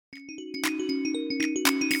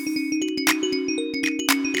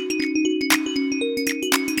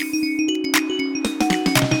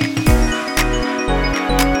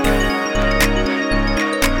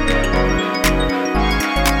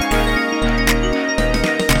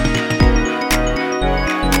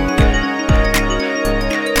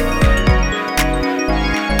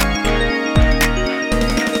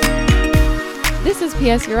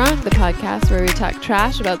P.S. You're On, the podcast where we talk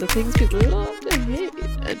trash about the things people love to hate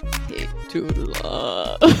and hate to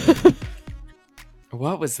love.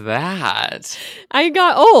 What was that? I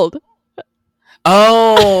got old.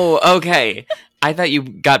 Oh, okay. I thought you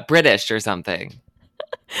got British or something.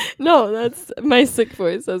 No, that's my sick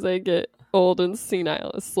voice as I get old and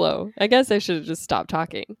senile, slow. I guess I should have just stopped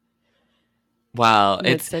talking. Well,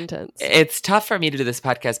 Mid-sentence. it's tough for me to do this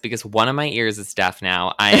podcast because one of my ears is deaf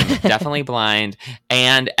now. I am definitely blind.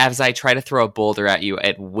 And as I try to throw a boulder at you,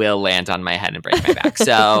 it will land on my head and break my back.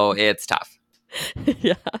 So it's tough.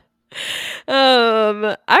 Yeah.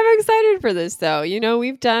 I'm excited for this, though. You know,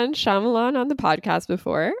 we've done Shyamalan on the podcast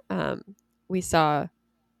before. We saw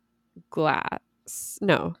Glass.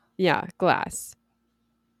 Glass.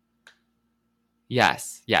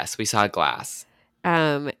 Yes, we saw Glass.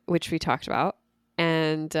 Which we talked about.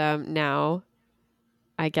 And now,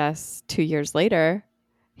 I guess 2 years later,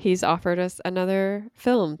 he's offered us another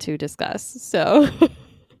film to discuss. So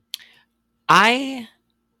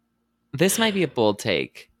this might be a bold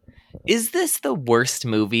take. Is this the worst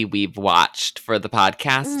movie we've watched for the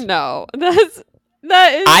podcast? No, that is.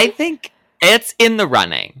 I think it's in the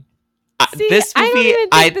running. See, this movie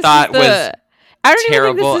I thought was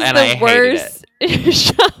terrible, and I hated it.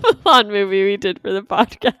 Shyamalan movie we did for the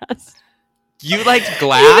podcast. You liked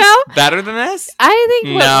Glass better than this? I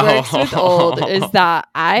think what works with old is that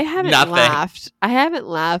I haven't Nothing. laughed. I haven't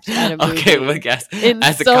laughed at a movie. Okay, well, yes.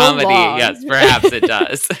 As so a comedy, long. yes, perhaps it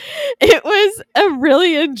does. It was a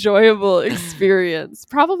really enjoyable experience,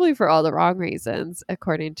 probably for all the wrong reasons,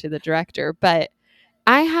 according to the director. But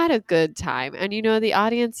I had a good time, and you know, the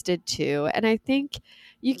audience did too. And I think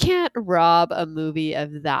you can't rob a movie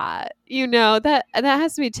of that. You know, that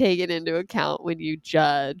has to be taken into account when you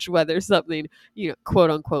judge whether something, you know,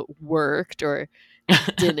 quote unquote worked or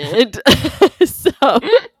didn't. So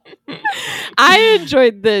I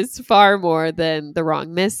enjoyed this far more than The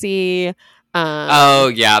Wrong Missy. Oh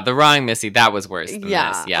yeah, The Wrong Missy, that was worse than this.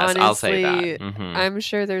 Yes, honestly, I'll say that. Mm-hmm. I'm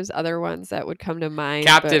sure there's other ones that would come to mind.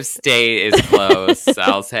 Captive State is close,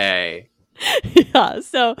 I'll say. Yeah,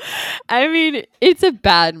 so I mean, it's a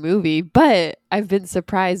bad movie, but I've been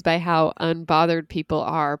surprised by how unbothered people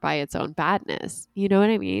are by its own badness. You know what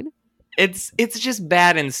I mean? It's just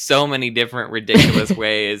bad in so many different ridiculous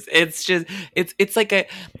ways. It's just it's like it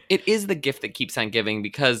is the gift that keeps on giving,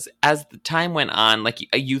 because as the time went on, like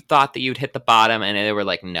you thought that you'd hit the bottom, and they were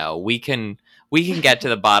like, no, we can get to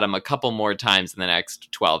the bottom a couple more times in the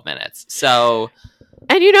next 12 minutes. So.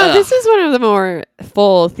 And you know, this is one of the more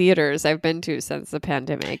full theaters I've been to since the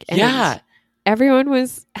pandemic. And yeah. Everyone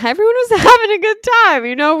was having a good time.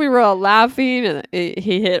 You know, we were all laughing, and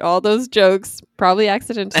he hit all those jokes, probably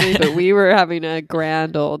accidentally, but we were having a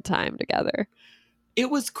grand old time together. It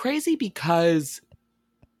was crazy because,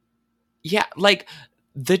 yeah, like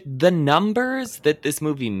the numbers that this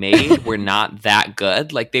movie made were not that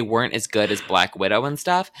good. Like, they weren't as good as Black Widow and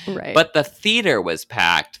stuff. Right. But the theater was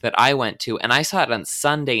packed that I went to, and I saw it on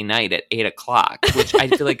Sunday night at 8:00, which I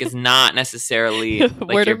feel like is not necessarily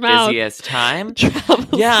like your busiest time.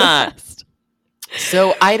 Yeah. Fast.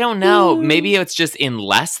 So I don't know. Maybe it's just in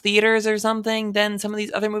less theaters or something than some of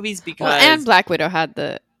these other movies, because and Black Widow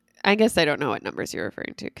had I guess I don't know what numbers you're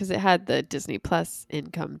referring to, because it had the Disney Plus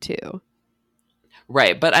income too.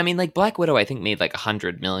 Right, but I mean, like, Black Widow, I think, made like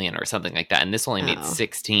 100 million or something like that, and this only made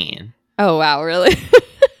 16. Oh wow, really?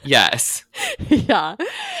 Yes. Yeah,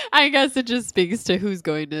 I guess it just speaks to who's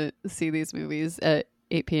going to see these movies at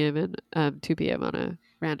 8 p.m. and 2 p.m. on a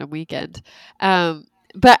random weekend.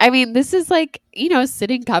 But I mean, this is like, you know,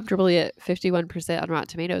 sitting comfortably at 51% on Rotten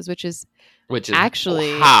Tomatoes, which is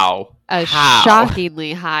actually a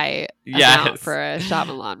shockingly high amount for a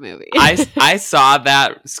Shyamalan movie. I saw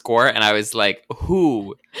that score and I was like,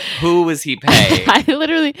 who was he paying?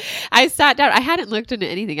 I sat down. I hadn't looked into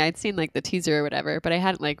anything. I'd seen like the teaser or whatever, but I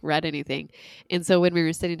hadn't like read anything. And so when we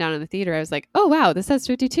were sitting down in the theater, I was like, oh wow, this has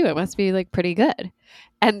 52. It must be like pretty good.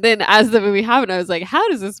 And then as the movie happened, I was like, how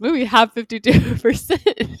does this movie have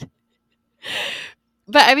 52%?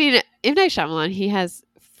 But I mean, M. Night Shyamalan, he has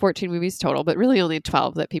 14 movies total, but really only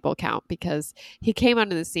 12 that people count, because he came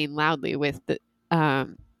onto the scene loudly with the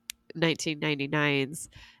 1999's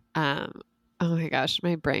oh my gosh,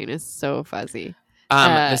 my brain is so fuzzy.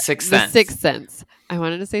 The Sixth Sense. The Sixth Sense. I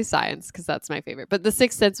wanted to say Science because that's my favorite. But The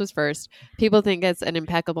Sixth Sense was first. People think it's an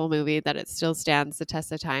impeccable movie, that it still stands the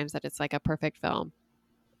test of times, that it's like a perfect film.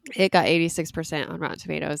 It got 86% on Rotten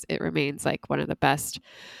Tomatoes. It remains like one of the best.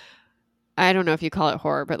 I don't know if you call it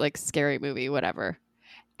horror, but like scary movie, whatever.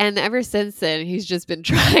 And ever since then, he's just been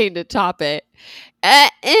trying to top it. And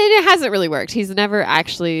it hasn't really worked. He's never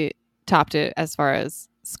actually topped it as far as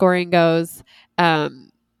scoring goes. So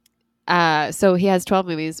he has 12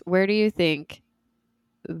 movies. Where do you think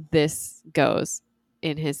this goes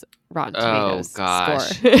in his Rotten Tomatoes score?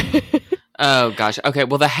 Oh gosh. Okay.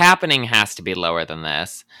 Well, The Happening has to be lower than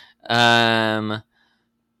this. What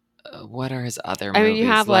are his other movies? I mean, you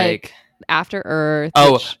have like After Earth.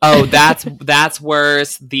 That's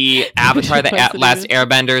worse. The Avatar, the Last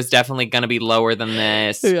Airbender is definitely going to be lower than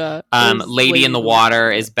this. Yeah. Lady in the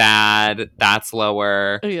Water is bad. That's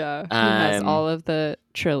lower. Yeah. He has all of the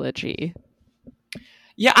trilogy.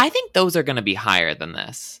 Yeah, I think those are going to be higher than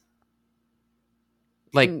this.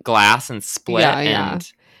 Like Glass and Split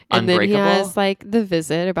and Unbreakable. And then he has like The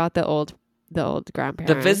Visit about the old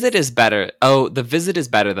grandparents. The Visit is better. Oh, The Visit is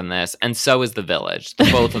better than this, and so is The Village.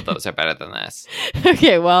 Both of those are better than this.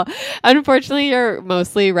 Okay, well, unfortunately, you're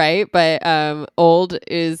mostly right, but Old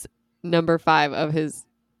is number 5 of his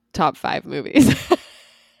top 5 movies.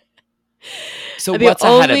 So what's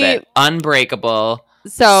ahead of it? Unbreakable,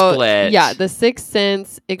 Split. Yeah, The Sixth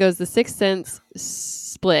Sense. It goes The Sixth Sense,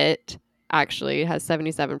 Split, actually, has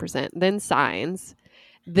 77%. Then Signs,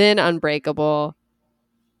 then Unbreakable,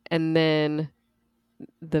 and then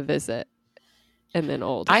The Visit, and then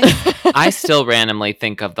Old. I still randomly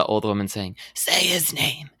think of the old woman saying, "Say his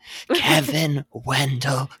name, Kevin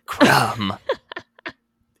Wendell Crumb,"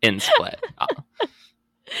 in Split. Oh.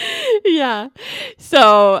 Yeah.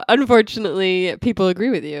 So unfortunately, people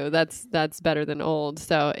agree with you. That's better than Old.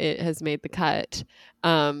 So it has made the cut.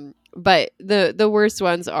 But the worst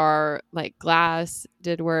ones are like Glass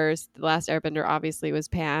did worse. The Last Airbender obviously was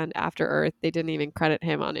panned. After Earth, they didn't even credit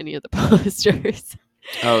him on any of the posters.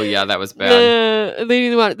 Oh yeah, that was bad.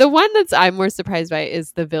 The one that's I'm more surprised by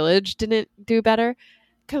is The Village didn't do better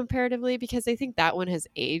comparatively, because I think that one has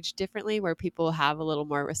aged differently, where people have a little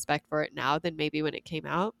more respect for it now than maybe when it came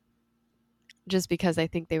out. Just because I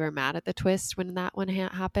think they were mad at the twist when that one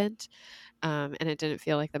happened. And it didn't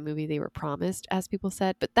feel like the movie they were promised, as people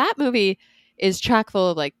said. But that movie is chock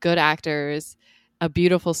full of like good actors, a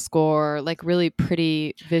beautiful score, like really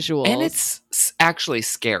pretty visuals. And it's actually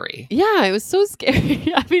scary. Yeah, it was so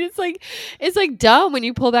scary. I mean, it's like dumb when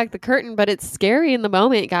you pull back the curtain, but it's scary in the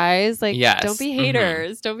moment, guys. Like, yes. Don't be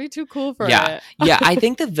haters. Mm-hmm. Don't be too cool for it. Yeah, I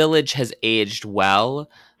think The Village has aged well,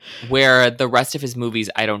 where the rest of his movies,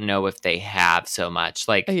 I don't know if they have so much.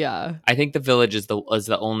 Like, yeah, I think The Village is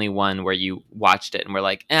the only one where you watched it and were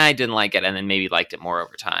like, I didn't like it, and then maybe liked it more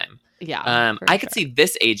over time. Yeah, I could see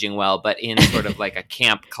this aging well, but in sort of like a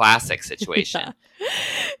camp classic situation.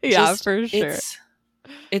 Yeah, for sure.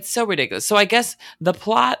 It's so ridiculous. So I guess the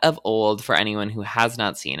plot of Old, for anyone who has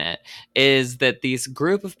not seen it, is that these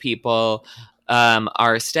group of people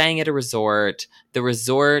are staying at a resort. The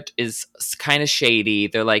resort is kind of shady.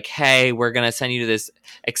 They're like, hey, we're going to send you to this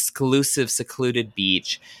exclusive, secluded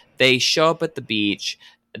beach. They show up at the beach.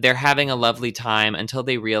 They're having a lovely time until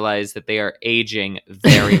they realize that they are aging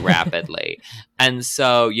very rapidly. And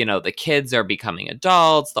so, the kids are becoming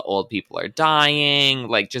adults. The old people are dying.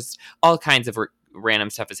 Like, just all kinds of random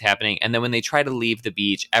stuff is happening. And then when they try to leave the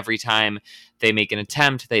beach, every time they make an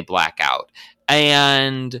attempt, they black out.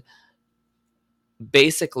 And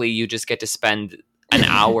basically, you just get to spend an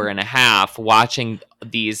hour and a half watching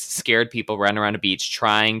these scared people run around a beach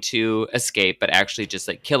trying to escape, but actually just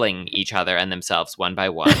like killing each other and themselves one by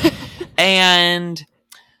one. And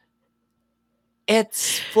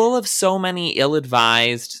it's full of so many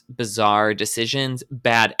ill-advised, bizarre decisions,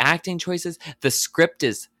 bad acting choices. The script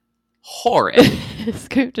is horrid. The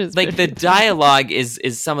script is like the dialogue is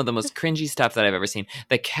some of the most cringy stuff that I've ever seen.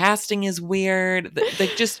 The casting is weird.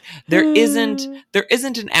 There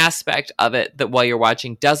isn't an aspect of it that while you're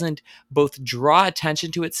watching doesn't both draw attention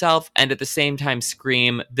to itself and at the same time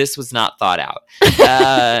scream, this was not thought out.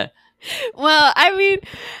 Well, I mean,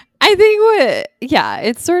 I think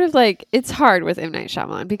it's sort of like, it's hard with M. Night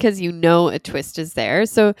Shyamalan because a twist is there.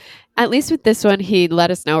 So at least with this one, he let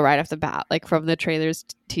us know right off the bat, like from the trailers,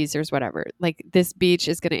 teasers, whatever, like this beach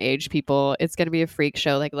is going to age people. It's going to be a freak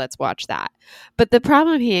show. Like, let's watch that. But the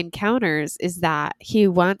problem he encounters is that he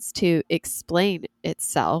wants to explain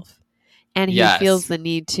itself And he feels Yes. the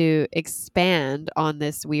need to expand on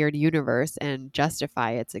this weird universe and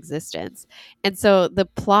justify its existence. And so the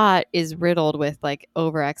plot is riddled with like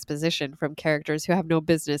over exposition from characters who have no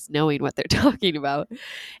business knowing what they're talking about.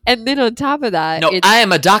 And then on top of that, No, I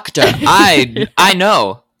am a doctor. I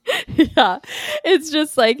know. yeah, it's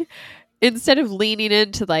just like instead of leaning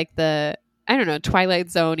into like the I don't know Twilight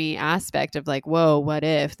Zone-y aspect of like, whoa, what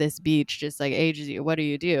if this beach just like ages you? What do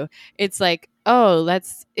you do? It's like, oh,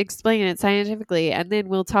 let's explain it scientifically, and then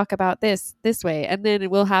we'll talk about this way, and then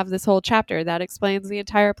we'll have this whole chapter that explains the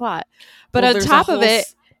entire plot. But Well, on there's a top of whole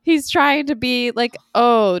it, he's trying to be like,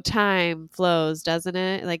 oh, time flows, doesn't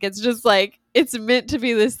it? Like it's just like it's meant to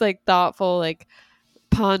be this like thoughtful like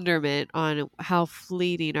ponderment on how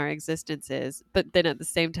fleeting our existence is, but then at the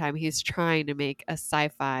same time he's trying to make a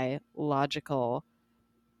sci-fi logical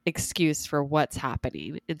excuse for what's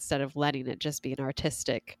happening instead of letting it just be an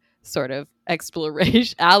artistic sort of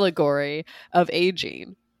exploration allegory of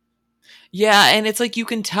aging. Yeah, and it's like you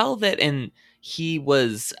can tell that and he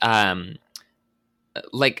was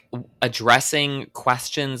like addressing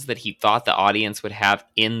questions that he thought the audience would have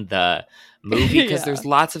in the movie because Yeah. there's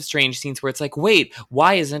lots of strange scenes where it's like, wait,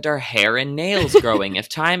 why isn't our hair and nails growing if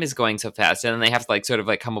time is going so fast? And then they have to like sort of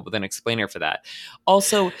like come up with an explainer for that.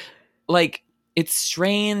 Also, like it's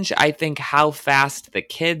strange, I think, how fast the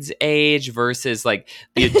kids age versus like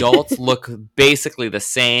the adults look basically the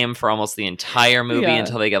same for almost the entire movie Yeah.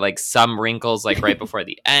 until they get like some wrinkles like right before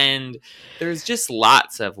the end. There's just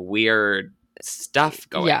lots of weird stuff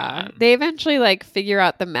going on. They eventually like figure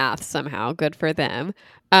out the math somehow. Good for them.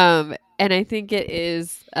 And I think it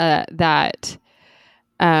is that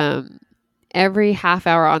every half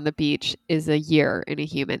hour on the beach is a year in a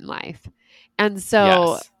human life. And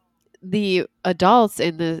so Yes. the adults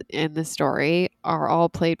in the story are all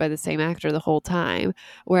played by the same actor the whole time,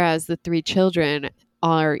 whereas the three children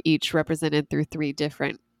are each represented through three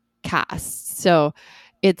different casts. So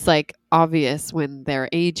it's like obvious when they're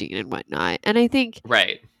aging and whatnot. And I think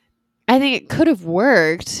Right. it could have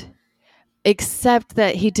worked, except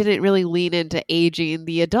that he didn't really lean into aging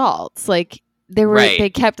the adults. Like they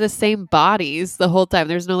kept the same bodies the whole time.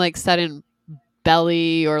 There's no like sudden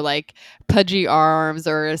belly or like pudgy arms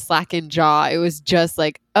or a slackened jaw. It was just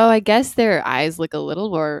like, oh, I guess their eyes look a little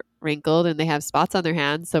more wrinkled and they have spots on their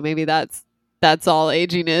hands, so maybe that's all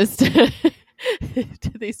aging is to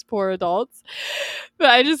these poor adults. But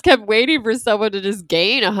I just kept waiting for someone to just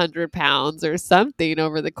gain 100 pounds or something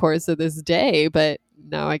over the course of this day, but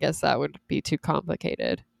no, I guess that would be too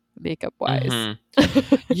complicated makeup wise.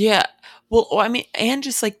 Mm-hmm. Yeah. Well, I mean, and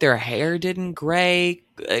just like their hair didn't gray.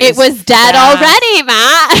 It was dead already,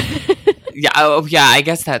 Matt. Yeah. Oh, yeah. I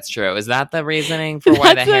guess that's true. Is that the reasoning for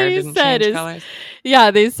why the hair didn't change colors?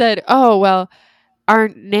 Yeah, they said, oh, well, our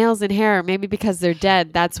nails and hair, maybe because they're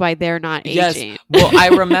dead, that's why they're not aging. Yes. Well, I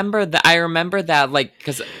remember that like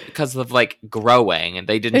because of like growing, and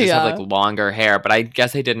they didn't just have like longer hair, but I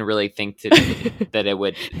guess they didn't really think that it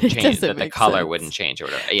would change, that the color wouldn't change or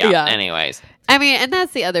whatever. Yeah. Anyways, I mean, and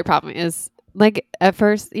that's the other problem is like at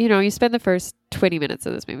first, you spend the first 20 minutes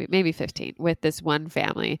of this movie, maybe 15, with this one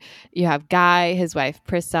family. You have Guy, his wife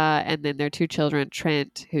Prissa, and then their two children,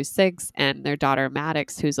 Trent, who's 6, and their daughter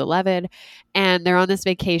Maddox, who's 11. And they're on this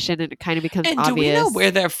vacation, and it kind of becomes obvious. Do we know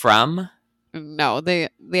where they're from? No, they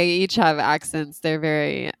each have accents. They're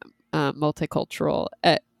very multicultural.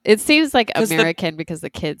 It seems like American because the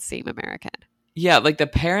kids seem American. Yeah, like the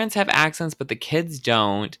parents have accents, but the kids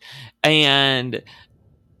don't. And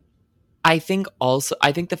I think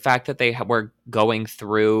the fact that they were going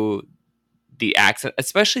through the accent,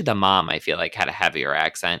 especially the mom, I feel like had a heavier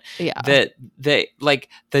accent. Yeah. That like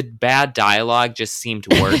the bad dialogue just seemed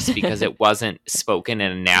worse because it wasn't spoken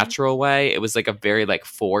in a natural way. It was like a very like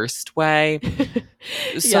forced way.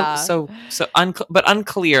 But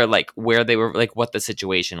unclear like where they were, like what the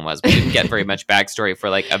situation was. We didn't get very much backstory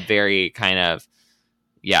for like a very kind of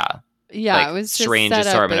like, it was strange just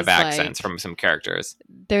assortment of accents from some characters.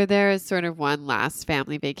 They're there as sort of one last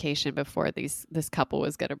family vacation before this couple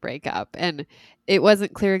was going to break up, and it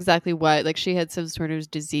wasn't clear exactly what. Like she had some sort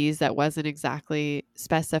of disease that wasn't exactly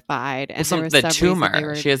specified, and there was the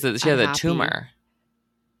tumor. She has a tumor.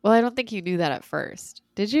 Well, I don't think you knew that at first.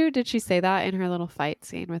 Did you? Did she say that in her little fight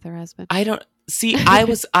scene with her husband? I don't see. I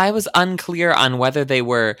was unclear on whether they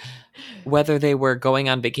were going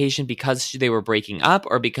on vacation because they were breaking up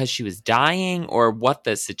or because she was dying or what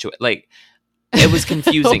the situation. Like it was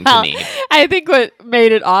confusing to me. I think what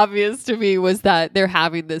made it obvious to me was that they're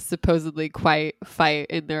having this supposedly quiet fight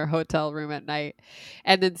in their hotel room at night,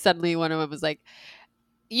 and then suddenly one of them was like,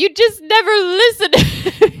 "You just never listen."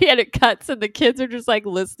 and it cuts and the kids are just like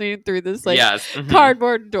listening through this like Yes. Mhm.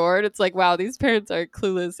 cardboard door, and it's like, wow, these parents are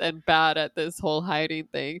clueless and bad at this whole hiding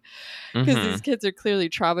thing because these Mhm. kids are clearly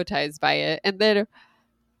traumatized by it. And then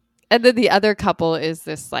the other couple is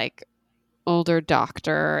this like older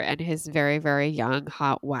doctor and his very, very young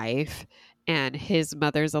hot wife, and his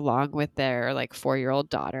mother's along with their like 4-year-old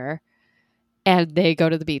daughter, and they go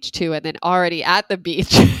to the beach too. And then already at the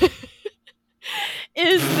beach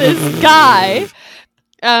is this guy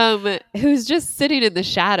who's just sitting in the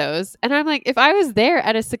shadows. And I'm like, if I was there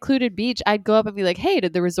at a secluded beach, I'd go up and be like, hey,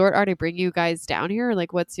 did the resort already bring you guys down here?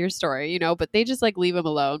 Like, what's your story? But they just like leave him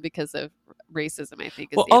alone because of racism, I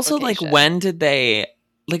think, is Well, the also, like, implication. when did they,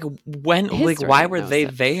 like, when, His like, story why made were no they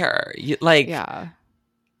sense. there? Like, Yeah.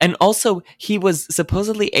 and also, he was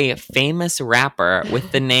supposedly a famous rapper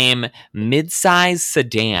with the name Midsize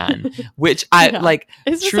Sedan, which I Yeah. like.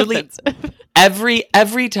 It's just Truly, offensive.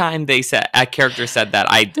 every time they said a character said that,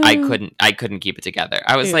 I couldn't keep it together.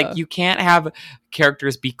 I was Yeah. like, you can't have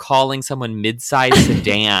characters be calling someone Midsize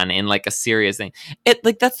Sedan in like a serious thing. It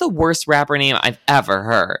like that's the worst rapper name I've ever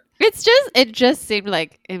heard. It just seemed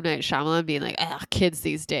like M. Night Shyamalan being like, ah, kids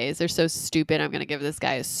these days, they're so stupid. I'm going to give this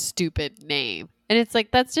guy a stupid name. And it's like,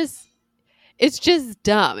 it's just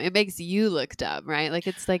dumb. It makes you look dumb, right? Like,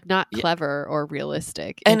 it's like not Yeah. clever or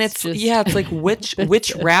realistic. And it's just, it's like which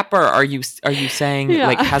offensive. rapper are you saying Yeah.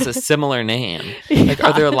 like has a similar name? Yeah. Like,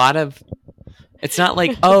 are there a lot of? It's not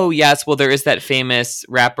like, oh yes, well there is that famous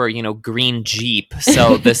rapper, Green Jeep.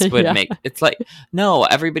 So this would Yeah. make it's like no,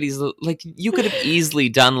 everybody's like you could have easily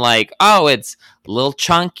done like, oh, it's Lil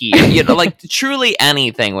Chunky, or, like truly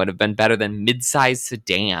anything would have been better than Midsize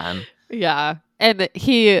Sedan. Yeah. And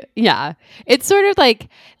it's sort of like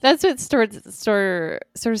that's what sort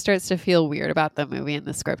of starts to feel weird about the movie and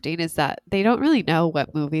the scripting is that they don't really know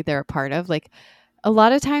what movie they're a part of. Like a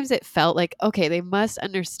lot of times it felt like, okay, they must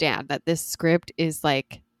understand that this script is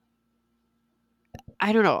like,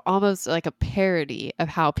 I don't know, almost like a parody of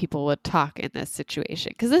how people would talk in this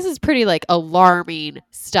situation. Because this is pretty like alarming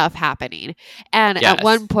stuff happening. And at Yes.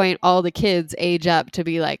 one point, all the kids age up to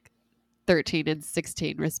be like 13 and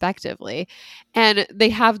 16 respectively, and they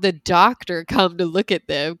have the doctor come to look at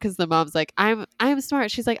them because the mom's like, I'm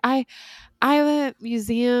smart. She's like, I'm a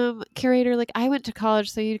museum curator, like I went to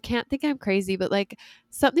college, so you can't think I'm crazy, but like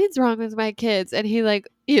something's wrong with my kids. And he like,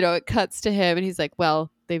 it cuts to him and he's like, well,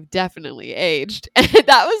 they've definitely aged. And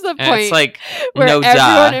that was the And it's point like, where no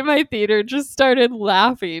everyone duh. in my theater just started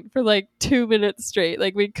laughing for like 2 minutes straight.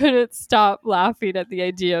 Like we couldn't stop laughing at the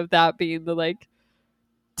idea of that being the like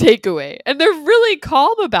takeaway. And they're really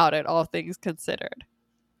calm about it, all things considered.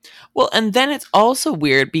 Well, and then it's also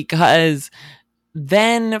weird because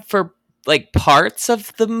then for like parts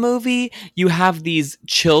of the movie, you have these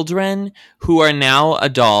children who are now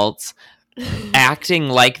adults acting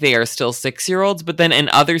like they are still 6-year-olds, but then in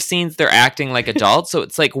other scenes they're acting like adults. So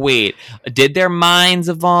it's like, wait, did their minds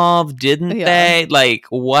evolve? Didn't Yeah. they? Like,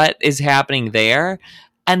 what is happening there?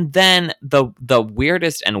 And then the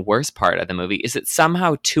weirdest and worst part of the movie is that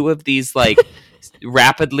somehow two of these like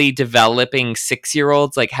rapidly developing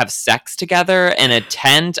 6-year-olds like have sex together in a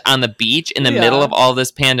tent on the beach in the middle of all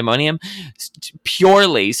this pandemonium,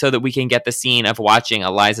 purely so that we can get the scene of watching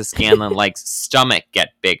Eliza Scanlen like stomach get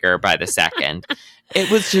bigger by the second. It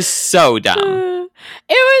was just so dumb.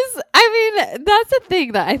 That's a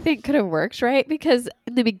thing that I think could have worked, right? Because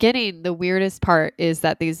in the beginning, the weirdest part is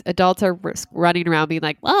that these adults are running around being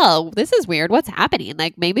like, "Whoa, this is weird. What's happening?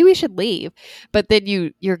 Like, maybe we should leave." But then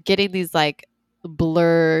you're getting these like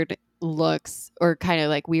blurred looks or kind of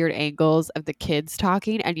like weird angles of the kids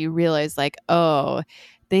talking, and you realize like, oh,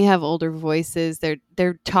 they have older voices.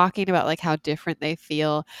 They're talking about like how different they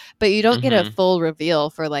feel, but you don't get a full reveal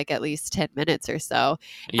for like at least 10 minutes or so.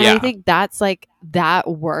 And I think that's like that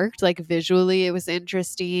worked. Like visually it was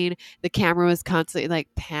interesting. The camera was constantly like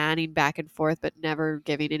panning back and forth but never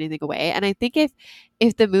giving anything away. And I think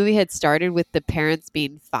if the movie had started with the parents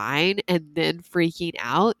being fine and then freaking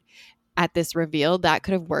out at this reveal, that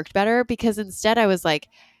could have worked better, because instead I was like,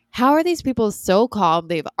 how are these people so calm?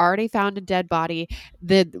 They've already found a dead body.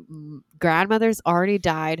 The grandmother's already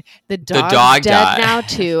died. The dog's dead died now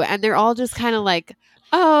too. And they're all just kind of like,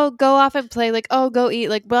 oh, go off and play. Like, oh, go eat.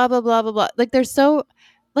 Like, blah, blah, blah, blah, blah. Like, they're so,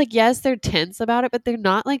 like, yes, they're tense about it, but they're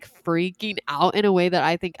not like freaking out in a way that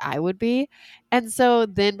I think I would be. And so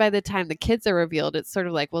then by the time the kids are revealed, it's sort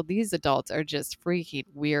of like, well, these adults are just freaking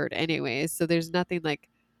weird anyways. So there's nothing like,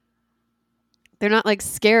 they're not like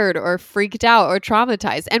scared or freaked out or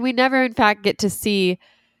traumatized. And we never, in fact, get to see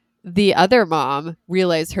the other mom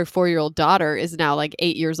realized her 4-year-old daughter is now like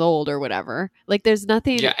 8 years old or whatever. Like there's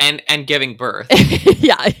nothing. Yeah, and giving birth.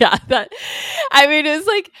 Yeah. That, I mean, it's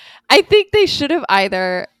like, I think they should have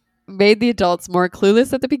either made the adults more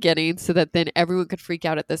clueless at the beginning so that then everyone could freak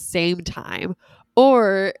out at the same time,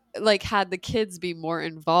 or like had the kids be more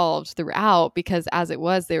involved throughout, because as it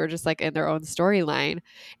was, they were just like in their own storyline.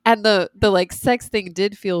 And the like sex thing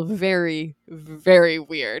did feel very, very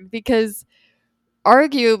weird, because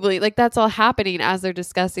arguably like that's all happening as they're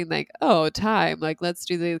discussing like, oh, time, like let's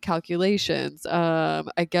do the calculations,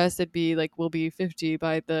 I guess it'd be like we'll be 50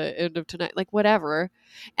 by the end of tonight, like whatever.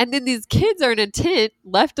 And then these kids are in a tent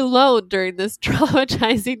left alone during this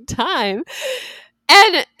traumatizing time.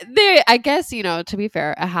 And they, I guess, you know, to be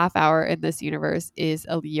fair, a half hour in this universe is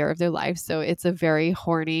a year of their life, so it's a very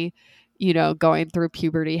horny, you know, going through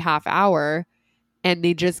puberty half hour, and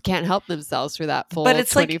they just can't help themselves for that full But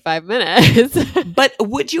it's 25 minutes. But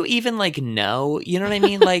would you even like know? You know what I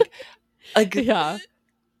mean? Like Yeah.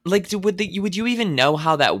 like would you even know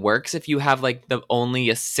how that works if you have like the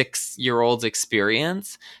only a 6-year-old's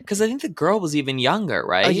experience? Because I think the girl was even younger,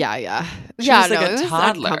 right? Oh yeah. She Yeah, was like no, a it was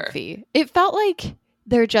toddler. uncomfy. It felt like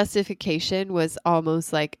their justification was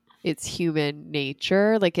almost like it's human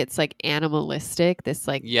nature, like it's like animalistic, this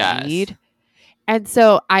like Yes. need. And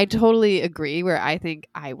so I totally agree, where I think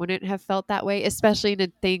I wouldn't have felt that way, especially in a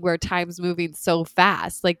thing where time's moving so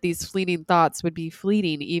fast. Like these fleeting thoughts would be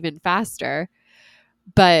fleeting even faster.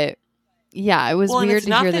 But yeah, it was Well, and weird it's to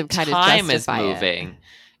not hear that them kind of time is justify moving. it.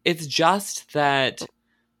 It's just that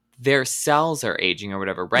their cells are aging or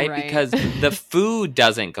whatever, right? Right. Because the food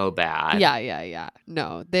doesn't go bad. Yeah.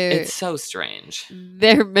 No, It's so strange.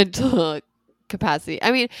 their mental capacity.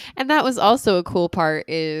 I mean, and that was also a cool part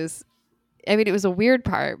is, I mean, it was a weird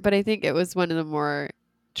part, but I think it was one of the more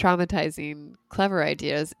traumatizing, clever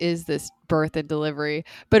ideas, is this birth and delivery.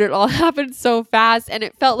 But it all happened so fast, and I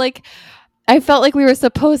felt like we were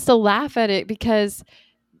supposed to laugh at it, because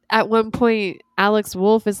at one point Alex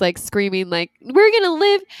Wolff is like screaming like, we're gonna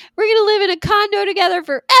live in a condo together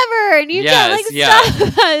forever, and you can't like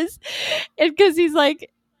stop us. And because he's like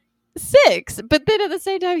 6, but then at the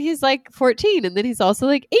same time he's like 14, and then he's also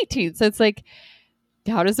like 18, so it's like,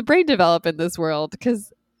 how does the brain develop in this world?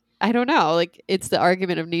 Because I don't know, like it's the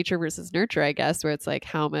argument of nature versus nurture, I guess, where it's like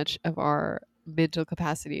how much of our mental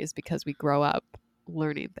capacity is because we grow up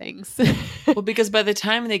learning things. Well, because by the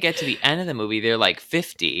time they get to the end of the movie, they're like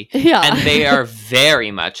 50. Yeah. And they are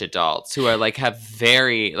very much adults who are like, have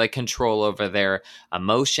very like control over their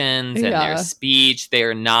emotions and their speech.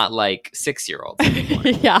 They're not like 6-year-olds anymore.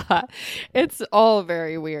 Yeah. It's all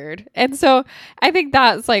very weird. And so I think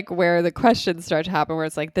that's like where the questions start to happen, where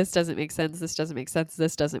it's like, this doesn't make sense. This doesn't make sense.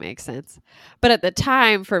 This doesn't make sense. But at the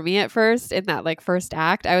time, for me at first, in that like first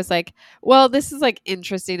act, I was like, well, this is like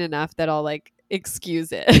interesting enough that I'll like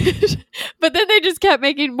excuse it. But then they just kept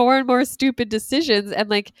making more and more stupid decisions and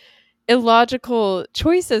like illogical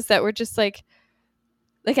choices that were just like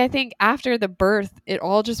I think after the birth, it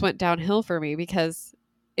all just went downhill for me, because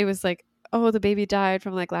it was like, oh, the baby died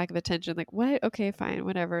from like lack of attention. Like, what? Okay, fine,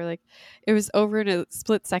 whatever. Like, it was over in a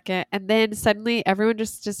split second, and then suddenly everyone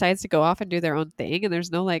just decides to go off and do their own thing, and there's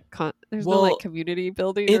no like no like community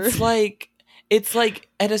building. It's like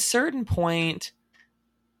at a certain point,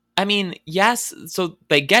 I mean, yes, so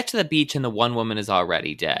they get to the beach and the one woman is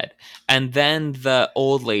already dead. And then the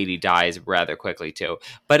old lady dies rather quickly too.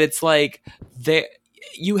 But it's like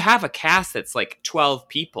you have a cast that's like 12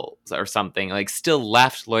 people or something, like still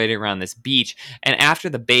left loitering around this beach. And after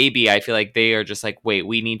the baby, I feel like they are just like, wait,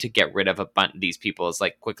 we need to get rid of a bunch of these people as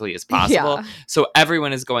like quickly as possible. Yeah. So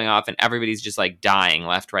everyone is going off and everybody's just like dying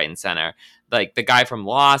left, right, and center. Like the guy from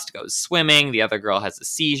Lost goes swimming. The other girl has a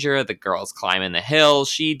seizure. The girl's climbing the hill.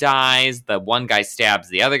 She dies. The one guy stabs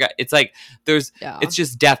the other guy. It's like it's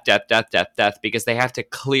just death, because they have to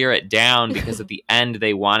clear it down because at the end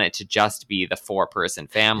they want it to just be the 4-person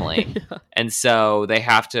family. Yeah. And so they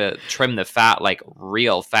have to trim the fat like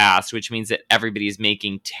real fast, which means that everybody's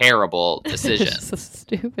making terrible decisions. So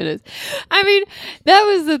stupid. I mean, that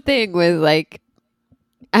was the thing with like,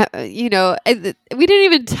 you know, we didn't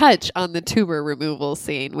even touch on the tumor removal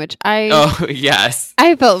scene, which I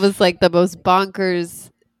felt was like the most bonkers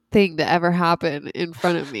thing to ever happen in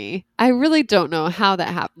front of me. I really don't know how that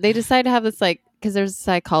happened. They decided to have this like, because there's a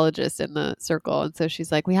psychologist in the circle, and so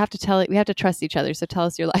she's like, we have to trust each other, so tell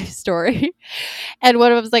us your life story. And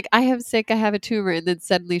one of them's like, I have a tumor, and then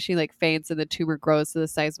suddenly she like faints and the tumor grows to the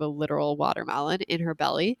size of a literal watermelon in her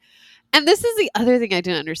belly. And this is the other thing I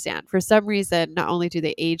didn't understand. For some reason, not only do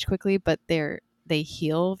they age quickly, but they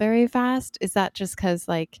heal very fast. Is that just because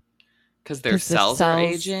their cells are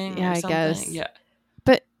aging? Yeah, or I something? guess. Yeah.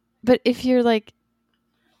 But but if you're like,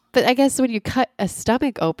 but I guess when you cut a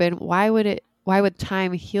stomach open, why would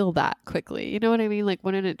time heal that quickly? You know what I mean? Like,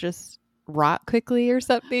 wouldn't it just rot quickly or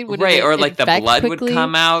something? Wouldn't Right, it or like the infect blood would quickly?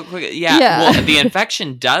 come out quick. Yeah, Yeah. well, the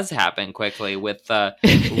infection does happen quickly with the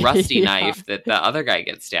rusty Yeah. knife that the other guy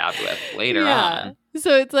gets stabbed with later Yeah. on.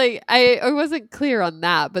 So it's like I wasn't clear on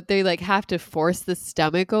that, but they like have to force the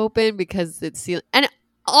stomach open because it's and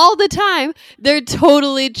all the time they're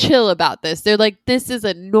totally chill about this. They're like, this is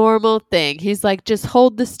a normal thing. He's like, just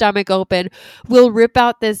hold the stomach open. We'll rip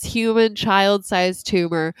out this human child-sized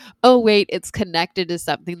tumor. Oh wait, it's connected to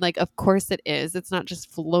something. Like, of course it is. It's not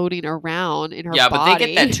just floating around in her Yeah, body. but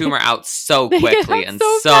they get that tumor out so They get quickly out and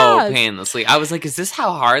so so fast. painlessly. I was like, is this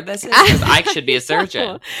how hard this is? Because I should be a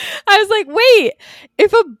surgeon. I was like, wait,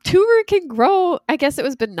 if a tumor can grow, I guess it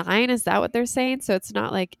was benign. Is that what they're saying? So it's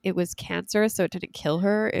not like it was cancerous, so it didn't kill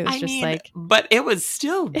her. It was but it was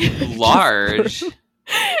still it large.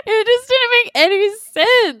 it just didn't make any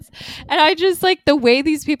sense. And I just like the way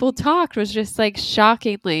these people talked was just like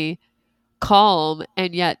shockingly calm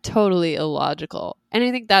and yet totally illogical. And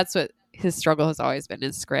I think that's what his struggle has always been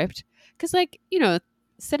in script. Because, like,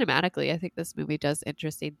 cinematically, I think this movie does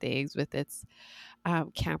interesting things with its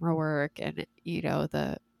camera work, and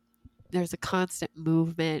there's a constant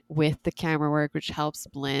movement with the camera work, which helps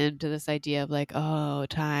blend to this idea of like, oh,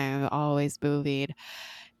 time always moving.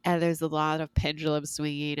 And there's a lot of pendulum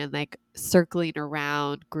swinging and like circling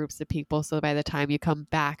around groups of people. So by the time you come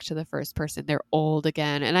back to the first person, they're old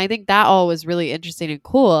again. And I think that all was really interesting and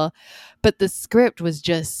cool. But the script was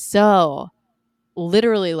just so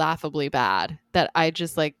literally laughably bad that I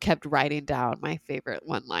just like kept writing down my favorite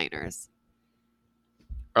one-liners.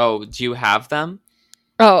 Oh, do you have them?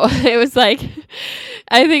 Oh, it was like,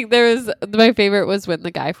 I think my favorite was when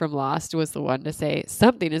the guy from Lost was the one to say,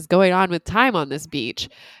 something is going on with time on this beach,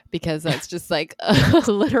 because that's just like a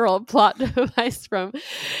literal plot device from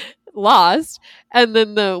Lost. And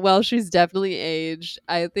then she's definitely aged.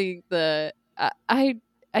 I think I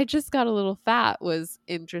just got a little fat was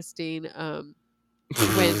interesting.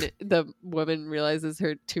 When the woman realizes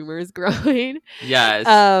her tumor is growing.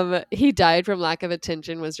 Yes. He died from lack of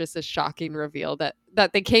attention was just a shocking reveal that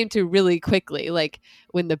they came to really quickly. Like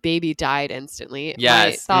when the baby died instantly.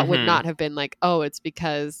 Yes. My thought would not have been like, oh, it's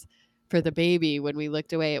because for the baby, when we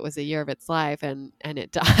looked away, it was a year of its life and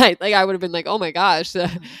it died. Like I would have been like, oh my gosh,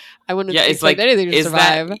 I wouldn't expect anything to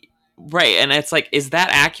survive. Right. And it's like, is that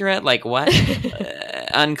accurate? Like what?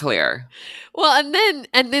 Unclear. Well, and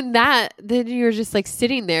then you're just like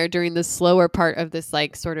sitting there during the slower part of this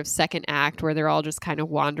like sort of second act where they're all just kind of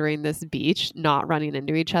wandering this beach, not running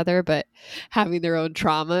into each other, but having their own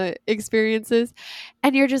trauma experiences.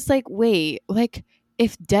 And you're just like, wait, like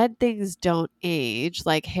if dead things don't age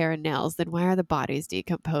like hair and nails, then why are the bodies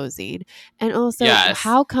decomposing? And also,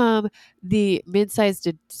 how come the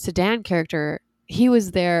mid-sized sedan character, he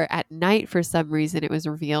was there at night for some reason, it was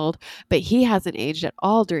revealed, but he hasn't aged at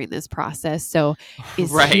all during this process. So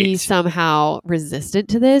is he somehow resistant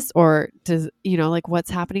to this, or does, like what's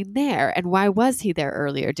happening there? And why was he there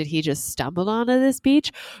earlier? Did he just stumble onto this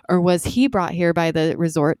beach, or was he brought here by the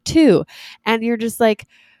resort too? And you're just like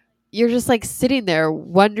sitting there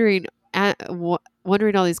wondering all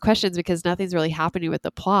these questions because nothing's really happening with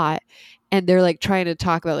the plot. And they're like trying to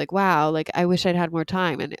talk about like, wow, like I wish I'd had more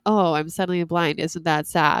time. And oh, I'm suddenly blind. Isn't that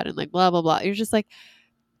sad? And like, blah, blah, blah. You're just like,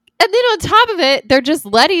 and then on top of it, they're just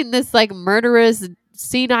letting this like murderous,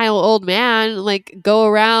 senile old man like go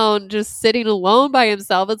around just sitting alone by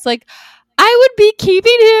himself. It's like, I would be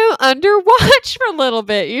keeping him under watch for a little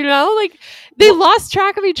bit, like they lost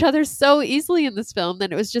track of each other so easily in this film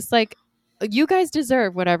that it was just like, you guys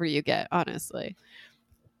deserve whatever you get, honestly.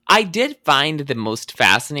 I did find the most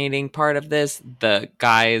fascinating part of this, the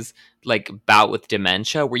guy's like bout with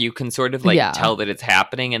dementia, where you can sort of like tell that it's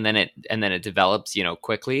happening and then it develops,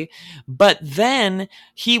 quickly. But then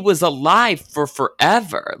he was alive for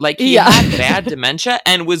forever. Like he had bad dementia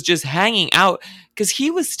and was just hanging out because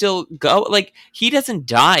he was still he doesn't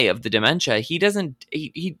die of the dementia.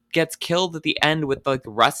 He gets killed at the end with like the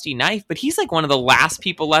rusty knife, but he's like one of the last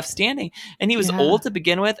people left standing. And he was old to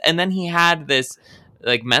begin with. And then he had this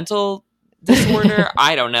like mental disorder.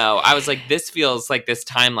 I don't know. I was like, this feels like this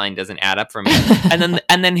timeline doesn't add up for me. And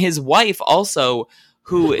then his wife also,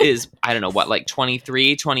 who is, I don't know what, like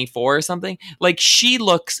 23, 24 or something. Like she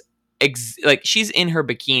looks like she's in her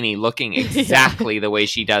bikini looking exactly the way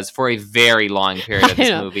she does for a very long period of this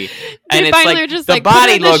movie. And it's like just the like, put her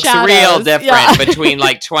body in the looks real shadows. different Yeah. between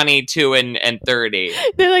like 22 and 30.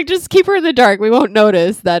 They're like, just keep her in the dark. We won't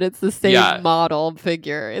notice that it's the same Yeah. model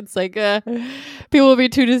figure. It's like people will be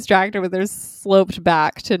too distracted with their sloped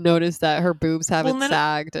back to notice that her boobs haven't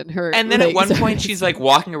sagged and her And then at one legs point are- she's like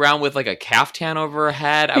walking around with like a caftan over her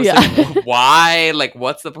head. I was Yeah. like, why? Like,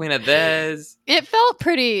 what's the point of this? It felt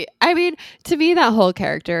pretty. I mean, to me, that whole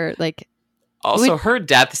character, like, Also, her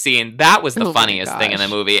death scene, that was the Oh my funniest thing in the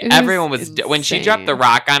gosh. movie. It was Everyone was, when she dropped the insane.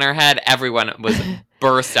 rock on her head, everyone was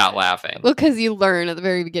burst out laughing. well, because you learn at the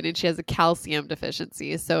very beginning she has a calcium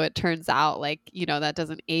deficiency. So it turns out, like, that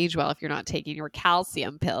doesn't age well if you're not taking your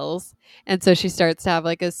calcium pills. And so she starts to have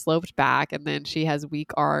like a sloped back, and then she has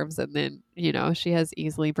weak arms, and then, she has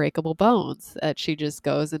easily breakable bones that she just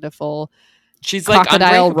goes into full She's like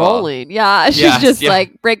crocodile unbreakable. rolling. Yeah. She's Yes, just yeah.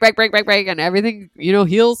 like break, and everything,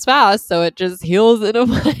 heals fast. So it just heals into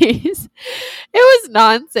place. It was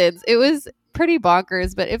nonsense. It was pretty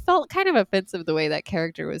bonkers, but it felt kind of offensive the way that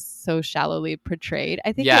character was so shallowly portrayed.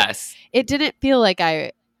 I think Yes. it didn't feel like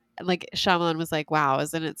Shyamalan was like, wow,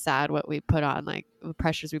 isn't it sad what we put on, like the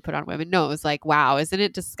pressures we put on women? No, it was like, wow, isn't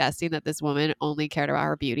it disgusting that this woman only cared about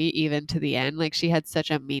her beauty even to the end? Like she had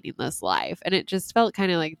such a meaningless life, and it just felt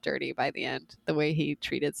kind of like dirty by the end, the way he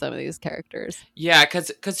treated some of these characters. Yeah,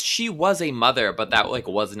 because she was a mother, but that like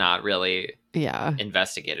was not really Yeah.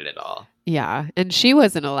 investigated at all. Yeah. And she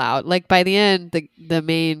wasn't allowed. Like by the end, the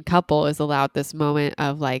main couple is allowed this moment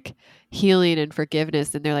of like healing and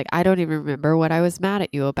forgiveness, and they're like, I don't even remember what I was mad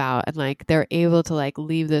at you about, and like they're able to like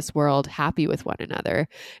leave this world happy with one another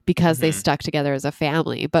because they Mhm. stuck together as a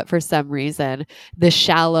family. But for some reason the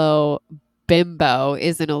shallow bimbo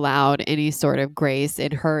isn't allowed any sort of grace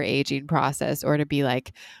in her aging process, or to be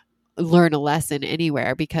like learn a lesson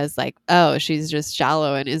anywhere, because like, oh, she's just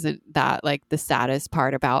shallow, and isn't that like the saddest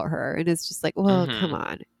part about her? And it's just like, well, Mhm. come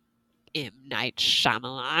on, M. Night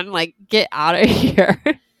Shyamalan, like get out of here.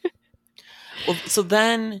 Well,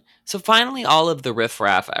 so finally all of the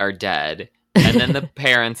riffraff are dead, and then the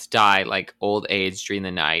parents die like old age during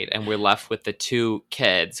the night, and we're left with the two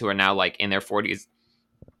kids who are now like in their 40s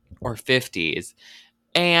or 50s.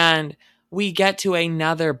 And we get to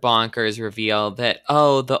another bonkers reveal that,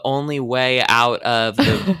 oh, the only way out of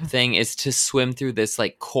the thing is to swim through this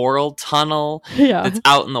like coral tunnel Yeah. that's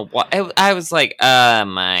out in the water. I was like, oh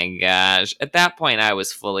my gosh. At that point, I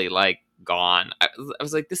was fully like gone. I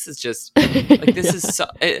was like, this is just like, this is so,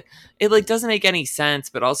 it like doesn't make any sense,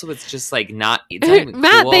 but also it's just like not, it's not even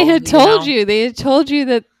Matt, cool, they had told know? you. They had told you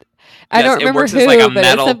that. I Yes, don't it remember works who, as, like, a but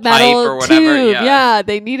metal it's a metal pipe or whatever, tube. yeah.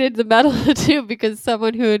 They needed the metal tube because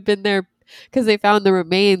someone who had been there, because they found the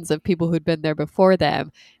remains of people who'd been there before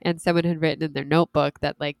them, and someone had written in their notebook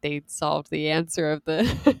that like they'd solved the answer of the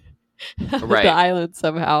of Right. the island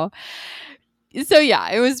somehow. So yeah,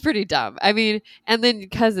 it was pretty dumb. I mean, and then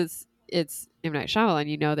because it's M. Night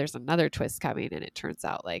Shyamalan, there's another twist coming, and it turns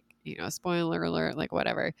out like, spoiler alert, like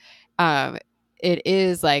whatever. It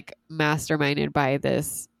is like masterminded by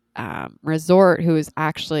this resort who is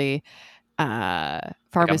actually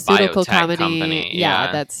pharmaceutical biotech company,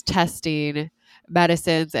 yeah. that's testing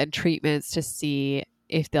medicines and treatments to see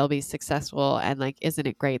if they'll be successful. And like, isn't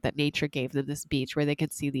it great that nature gave them this beach where they can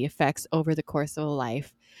see the effects over the course of a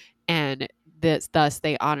life, and thus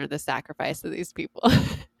they honor the sacrifice of these people.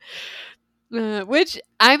 Which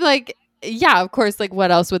I'm like, yeah, of course, like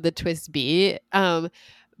what else would the twist be?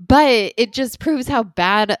 But it just proves how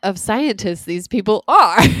bad of scientists these people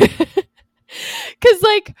are. Because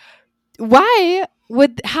like,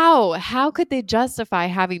 how could they justify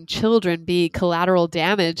having children be collateral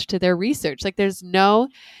damage to their research? Like there's no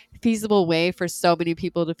feasible way for so many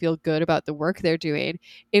people to feel good about the work they're doing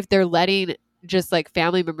if they're letting just like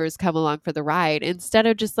family members come along for the ride, instead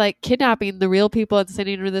of just like kidnapping the real people and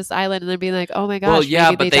sending them to this island and then being like, oh my gosh, well,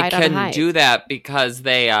 yeah, maybe but they died on a couldn't hike. do that because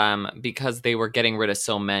they were getting rid of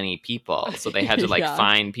so many people, so they had to like Yeah.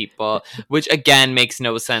 find people, which again makes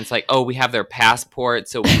no sense. Like, oh, we have their passport,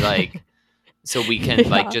 so we like so we can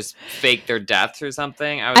like Yeah. just fake their deaths or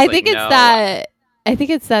something. I was I like, think it's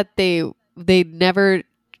no. that they never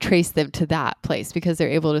trace them to that place because they're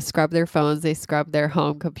able to scrub their phones, they scrub their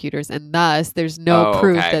home computers, and thus there's no Oh,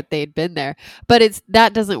 proof okay. that they'd been there. But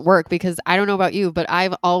that doesn't work because I don't know about you, but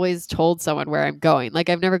I've always told someone where I'm going. Like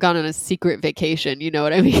I've never gone on a secret vacation, you know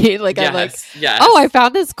what I mean? Like I'm like, yes. oh, I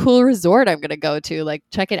found this cool resort I'm gonna go to, like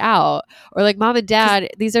check it out. Or like, mom and dad,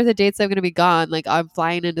 these are the dates I'm gonna be gone, like I'm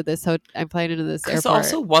flying into this Because airport.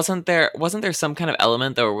 also wasn't there some kind of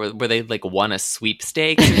element though where they like won a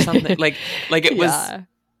sweepstakes or something? like it was Yeah.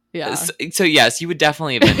 Yeah. So yes, you would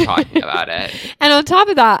definitely have been talking about it. And on top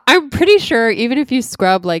of that, I'm pretty sure even if you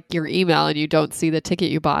scrub like your email and you don't see the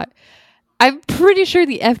ticket you bought, I'm pretty sure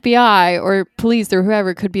the FBI or police or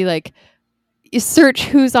whoever could be like, search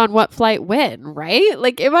who's on what flight when, right?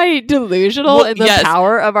 Like, am I delusional in the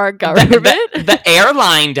power of our government? The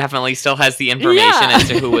airline definitely still has the information as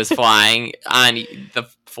to who was flying on the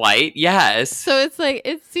flight. Yes. So it's like,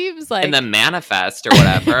 it seems like in the manifest or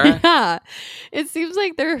whatever. Yeah. It seems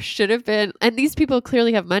like there should have been, and these people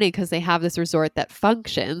clearly have money because they have this resort that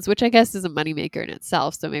functions, which I guess is a moneymaker in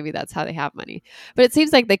itself. So maybe that's how they have money. But it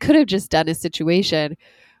seems like they could have just done a situation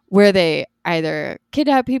where they either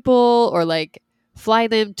kidnap people or like fly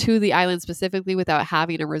them to the island specifically without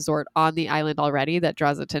having a resort on the island already that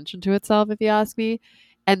draws attention to itself, if you ask me,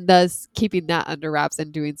 and thus keeping that under wraps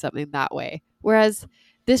and doing something that way. Whereas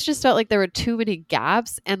this just felt like there were too many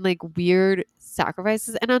gaps and like weird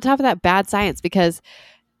sacrifices. And on top of that, bad science, because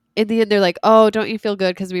in the end, they're like, oh, don't you feel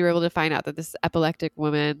good? Because we were able to find out that this epileptic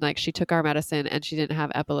woman, like she took our medicine and she didn't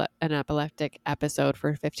have an epileptic episode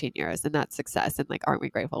for 15 years. And that's success. And like, aren't we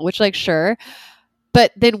grateful? Which like, sure.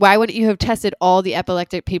 But then why wouldn't you have tested all the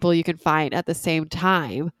epileptic people you can find at the same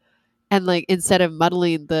time? And like, instead of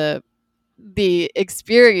muddling the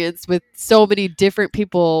experience with so many different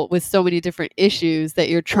people with so many different issues that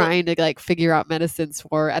you're trying to like figure out medicines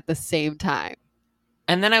for at the same time.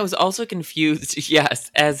 And then I was also confused,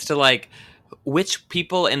 yes, as to like which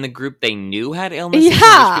people in the group they knew had illnesses and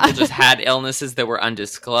which people just had illnesses that were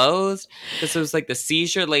undisclosed. Because it was like the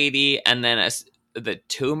seizure lady and then the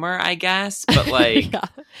tumor, I guess. But like,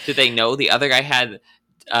 did they know the other guy had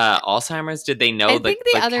Alzheimer's? Did they know the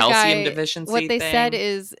other calcium guy, deficiency? What they said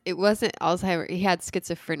is it wasn't Alzheimer's. He had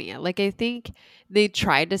schizophrenia. Like, I think they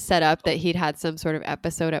tried to set up that he'd had some sort of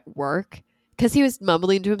episode at work because he was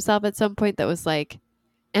mumbling to himself at some point that was like,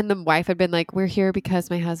 and the wife had been like, we're here because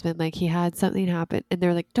my husband, like, he had something happen. And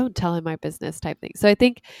they're like, don't tell him my business type thing. So I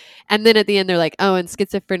think, and then at the end, they're like, oh, and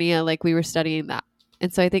schizophrenia, like, we were studying that.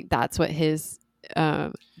 And so I think that's what his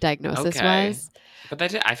diagnosis was.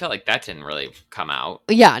 But I felt like that didn't really come out.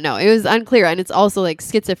 Yeah, no, it was unclear. And it's also like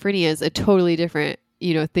schizophrenia is a totally different,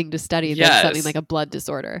 thing to study than something like a blood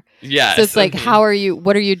disorder. Yes. So it's like,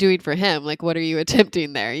 what are you doing for him? Like, what are you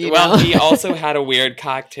attempting there? Well, he also had a weird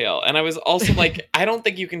cocktail. And I was also like, I don't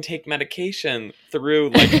think you can take medication through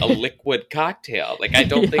like a liquid cocktail. Like, I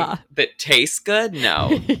don't think that tastes good.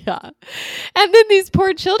 No. Yeah. And then these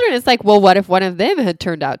poor children, it's like, well, what if one of them had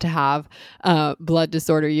turned out to have a blood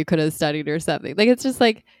disorder you could have studied or something? Like, it's just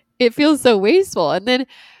like, it feels so wasteful. And then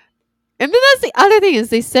that's the other thing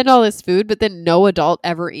is they send all this food, but then no adult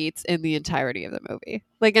ever eats in the entirety of the movie.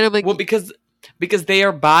 Like, and I'm like, well, because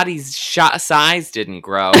their bodies size didn't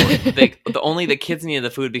grow. Only the kids needed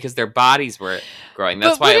the food because their bodies were growing.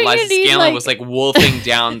 That's why Eliza Scanlen was like wolfing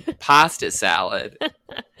down pasta salad.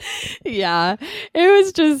 Yeah, it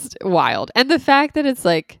was just wild, and the fact that it's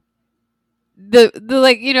like the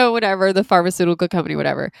like whatever the pharmaceutical company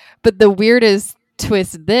whatever, but the weirdest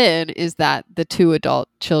twist then is that the two adult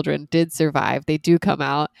children did survive. They do come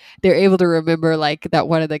out. They're able to remember like that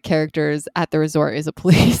one of the characters at the resort is a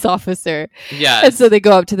police officer. Yeah. And so they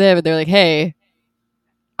go up to them and they're like, hey,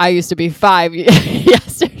 I used to be 5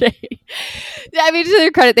 yesterday. I mean, to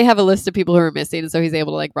their credit, they have a list of people who are missing. And so he's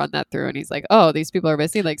able to like run that through and he's like, oh, these people are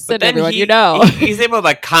missing. Like, send everyone he's able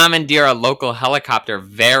to commandeer a local helicopter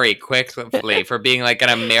very quickly for being like an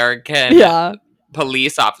American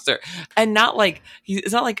police officer, and not like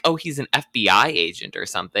it's not like, oh, he's an FBI agent or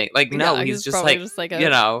something. Like, no, he's just like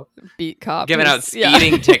a beat cop giving out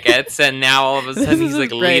speeding tickets, and now all of a sudden he's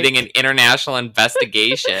like leading an international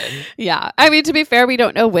investigation. Yeah, I mean, to be fair, we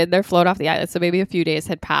don't know when they're flown off the island, so maybe a few days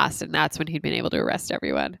had passed, and that's when he'd been able to arrest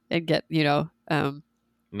everyone and get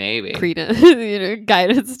maybe credence,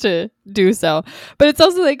 guidance to do so. But it's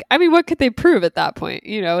also like, I mean, what could they prove at that point?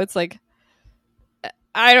 It's like,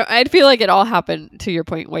 I feel like it all happened, to your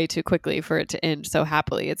point, way too quickly for it to end so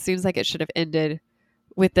happily. It seems like it should have ended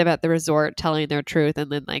with them at the resort telling their truth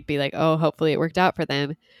and then like be like, oh, hopefully it worked out for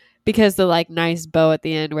them. Because the like nice bow at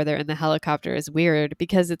the end where they're in the helicopter is weird,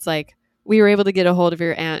 because it's like, we were able to get a hold of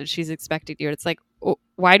your aunt and she's expecting you. And it's like,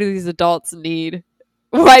 why do these adults need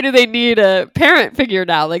a parent figure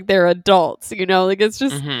now? Like, they're adults, like it's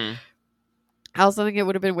just... Mm-hmm. I also think it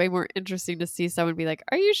would have been way more interesting to see someone be like,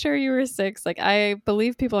 are you sure you were 6? Like, I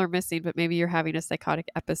believe people are missing, but maybe you're having a psychotic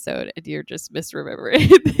episode and you're just misremembering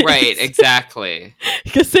things. Right, exactly.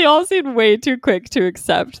 Because they all seem way too quick to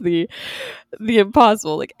accept the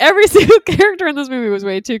impossible. Like, every single character in this movie was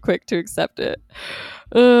way too quick to accept it.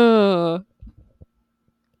 But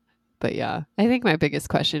yeah, I think my biggest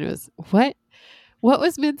question was, what What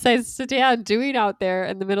was Mid-Sized Sedan doing out there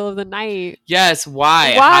in the middle of the night? Yes,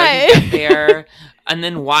 why? How did he get there? And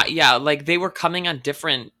then why? Yeah, like they were coming on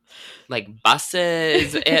different like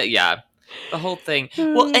buses. Yeah, the whole thing.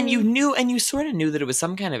 Well, and you sort of knew that it was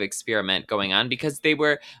some kind of experiment going on because they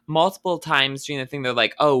were multiple times doing the thing. They're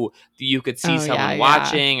like, oh, you could see someone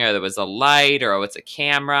watching, or there was a light, or oh, it's a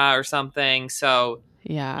camera or something. So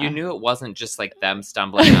yeah, you knew it wasn't just like them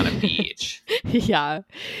stumbling on a beach. Yeah,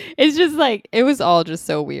 it's just like it was all just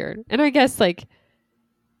so weird. And I guess like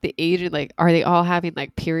the agent, like, are they all having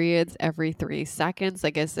like periods every 3 seconds?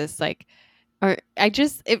 Like, is this like, or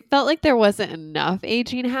it felt like there wasn't enough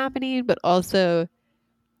aging happening, but also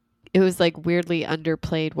it was like weirdly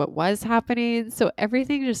underplayed what was happening. So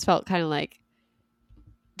everything just felt kind of like,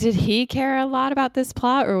 did he care a lot about this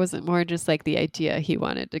plot, or was it more just like the idea he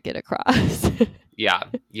wanted to get across? Yeah.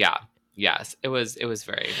 Yes. It was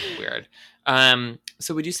very weird.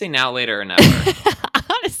 So would you say now, later, or never?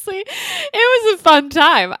 Honestly, it was a fun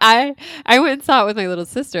time. I went and saw it with my little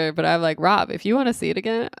sister, but I'm like, Rob, if you want to see it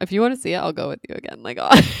again, if you want to see it, I'll go with you again. Like,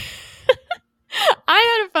 I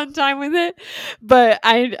had a fun time with it, but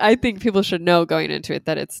I think people should know going into it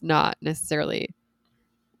that it's not necessarily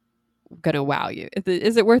gonna wow you.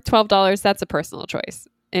 Is it worth $12? That's a personal choice.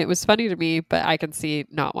 It was funny to me, but I can see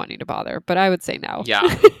not wanting to bother. But I would say no.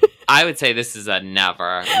 Yeah, I would say this is a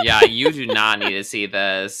never. Yeah, you do not need to see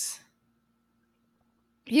this.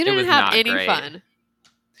 You didn't have any fun.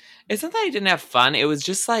 It's not that I didn't have fun. It was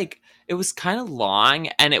just like, it was kind of long,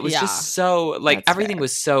 and it was just so like everything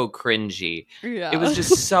was so cringy. Yeah. It was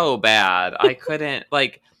just so bad. I couldn't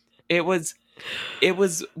like. It was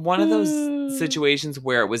one of those situations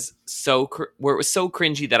where it was so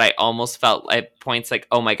cringy that I almost felt at points like,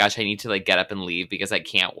 oh my gosh, I need to like get up and leave because I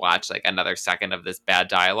can't watch like another second of this bad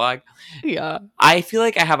dialogue. Yeah. I feel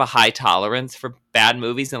like I have a high tolerance for bad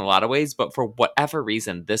movies in a lot of ways, but for whatever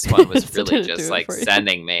reason, this one was really just like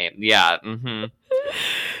sending me. Yeah. Mm-hmm.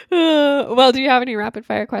 Well, do you have any rapid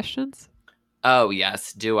fire questions? Oh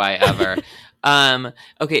yes, do I ever?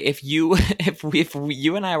 Okay, if you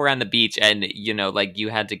and I were on the beach and you know, like you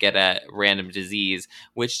had to get a random disease,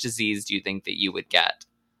 which disease do you think that you would get?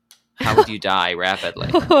 How would you die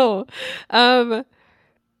rapidly? I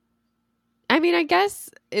mean, I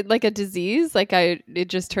guess like a disease, like it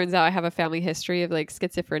just turns out I have a family history of like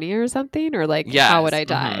schizophrenia or something, or like how would I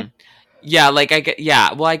die? Mm-hmm. Yeah, like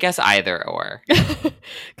well, I guess either or.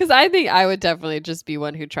 Because I think I would definitely just be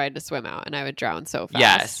one who tried to swim out and I would drown so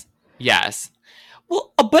fast. Yes.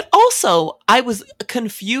 Well, but also I was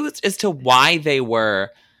confused as to why they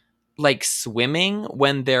were like swimming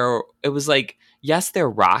when it was like, yes, there are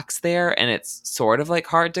rocks there and it's sort of like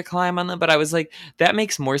hard to climb on them, but I was like, that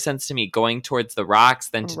makes more sense to me going towards the rocks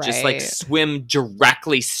than to just like swim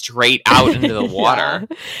directly straight out into the water.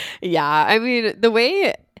 Yeah. I mean, the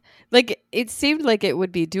way like it seemed like it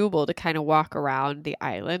would be doable to kind of walk around the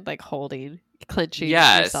island, like clenching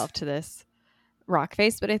yourself to this rock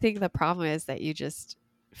face. But I think the problem is that you just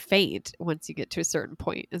faint once you get to a certain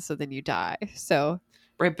point, and so then you die. So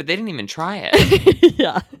right, but they didn't even try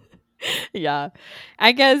it. Yeah.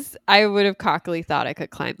 I guess I would have cockily thought I could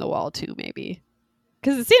climb the wall too, maybe,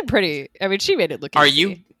 because it seemed pretty. I mean, she made it look. Are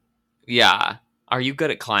you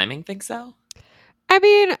good at climbing? Think so? I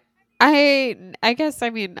mean, I guess, I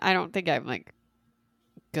mean, I don't think I'm like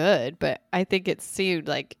good, but I think it seemed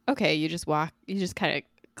like, okay, you just kind of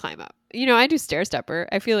climb up. You know, I do stair stepper.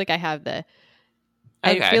 I feel like I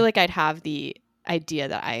feel like I'd have the idea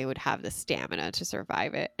that I would have the stamina to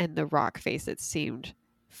survive it, and the rock face, it seemed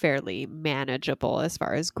fairly manageable as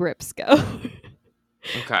far as grips go.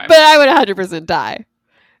 Okay. But I would 100% die.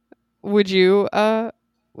 Would you, how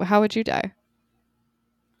would you die?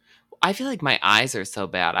 I feel like my eyes are so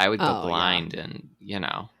bad. I would go blind and, you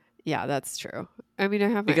know. Yeah, that's true. I mean, I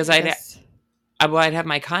have because I'd have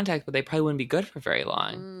my contacts, but they probably wouldn't be good for very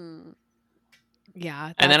long.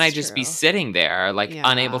 Yeah. And then I'd just be sitting there, like,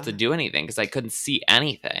 unable to do anything because I couldn't see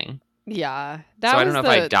anything. Yeah. So I don't know if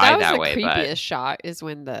I'd die that way. The creepiest shot is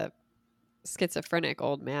when the schizophrenic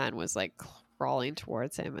old man was, like, crawling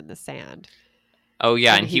towards him in the sand. Oh,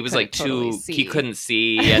 yeah, and he was like he couldn't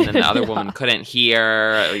see, and then the other woman couldn't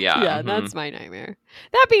hear. Yeah, that's my nightmare.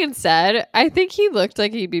 That being said, I think he looked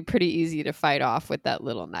like he'd be pretty easy to fight off with that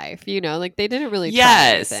little knife. You know, like they didn't really try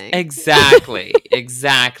anything. Exactly.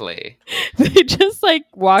 They just like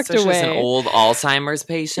walked away. As an old Alzheimer's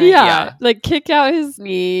patient. Yeah, like kick out his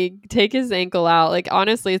knee, take his ankle out, like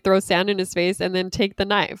honestly throw sand in his face, and then take the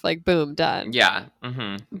knife. Like boom, done. Yeah.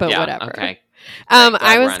 But whatever. Okay.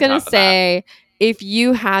 I was gonna say, if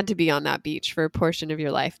you had to be on that beach for a portion of your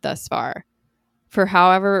life thus far, for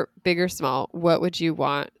however big or small, what would you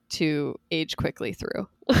want to age quickly through?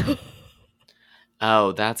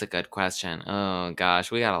 Oh, that's a good question. Oh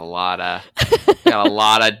gosh, we got a lot of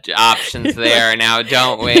options there now,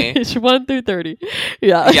 don't we? Age 1 through 30.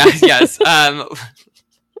 Yeah. Yes. Through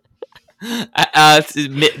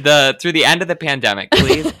the end of the pandemic,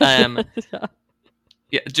 please.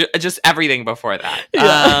 Yeah, just everything before that.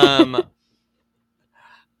 Yeah.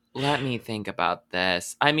 Let me think about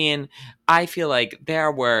this. I mean, I feel like there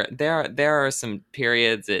are some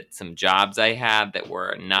periods at some jobs I had that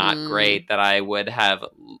were not great that I would have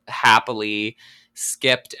happily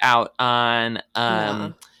skipped out on. Yeah.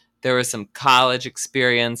 There were some college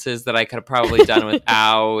experiences that I could have probably done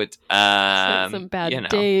without. Some bad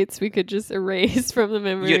dates we could just erase from the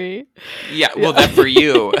memory. Well, that for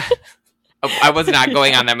you. I was not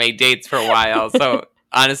going on that many dates for a while, so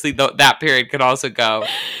honestly, that period could also go.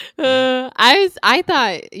 I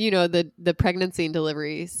thought, the pregnancy and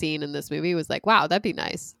delivery scene in this movie was like, wow, that'd be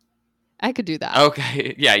nice. I could do that.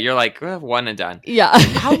 Okay, yeah, you're like one and done. Yeah.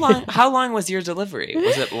 How long was your delivery?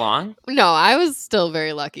 Was it long? No, I was still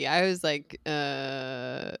very lucky. I was like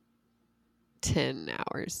 10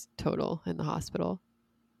 hours total in the hospital.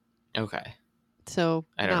 Okay. So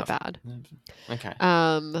not bad. Okay.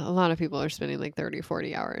 A lot of people are spending like 30,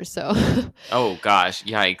 40 hours. So. Oh gosh,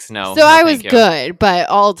 yikes! No. So I was good, but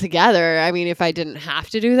altogether, I mean, if I didn't have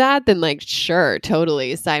to do that, then like, sure,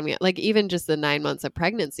 totally sign me up. Like even just the 9 months of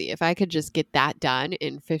pregnancy, if I could just get that done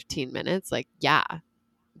in 15 minutes, like, yeah,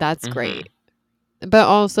 that's great. But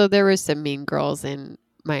also there was some mean girls in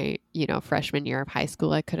my, freshman year of high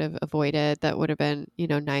school I could have avoided. That would have been,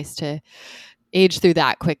 nice to age through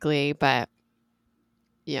that quickly, but.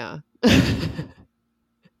 Yeah.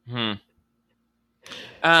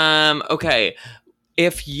 Okay.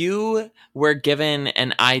 If you were given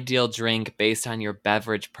an ideal drink based on your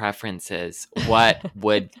beverage preferences, what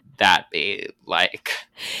would that be like?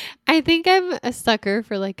 I think I'm a sucker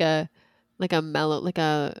for like a mellow, like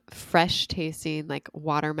a fresh tasting, like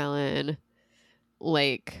watermelon,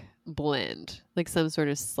 like blend, like some sort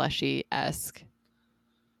of slushy-esque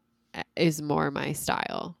is more my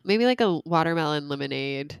style. Maybe like a watermelon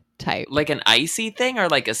lemonade type. Like an icy thing or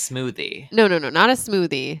like a smoothie? No, not a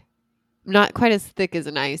smoothie. Not quite as thick as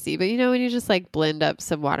an icy, but when you just like blend up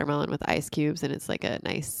some watermelon with ice cubes and it's like a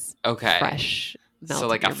nice fresh melt. So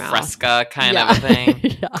like in a your Fresca kind of a thing?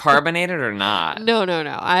 Yeah. Carbonated or not? No.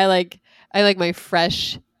 I like my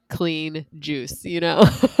fresh, clean juice,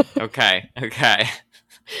 Okay.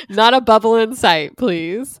 Not a bubble in sight,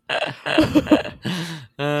 please.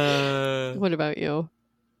 What about you?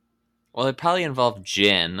 Well, it probably involved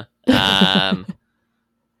gin. I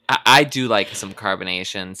do like some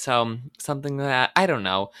carbonation, so something that I don't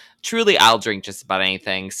know. Truly, I'll drink just about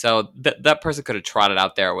anything. So that person could have trotted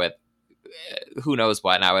out there with who knows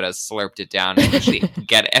what, and I would have slurped it down,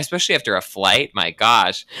 especially after a flight. My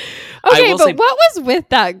gosh. Okay, but what was with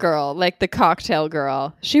that girl? Like the cocktail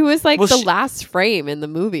girl. She was like last frame in the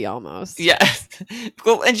movie almost. Yeah.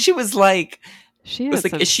 Well, and she was like. She has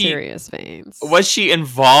some serious veins. Was she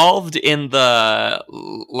involved in the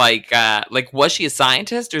was she a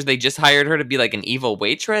scientist, or they just hired her to be like an evil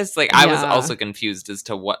waitress? Like I was also confused as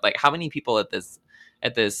to what, like, how many people at this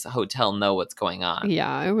hotel know what's going on.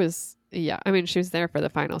 Yeah, it was. Yeah, I mean, she was there for the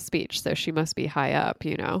final speech, so she must be high up,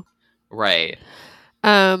 Right.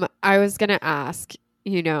 I was gonna ask,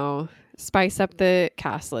 spice up the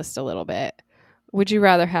cast list a little bit. Would you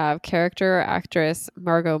rather have character or actress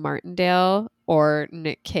Margot Martindale or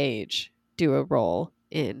Nick Cage do a role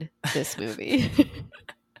in this movie?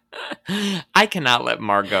 I cannot let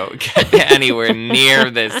Margot get anywhere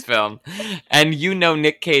near this film. And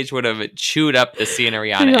Nick Cage would have chewed up the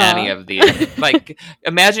scenery on any of these. Like,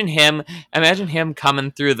 imagine him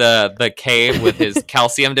coming through the cave with his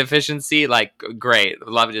calcium deficiency. Like, great.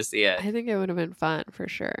 Love to see it. I think it would have been fun for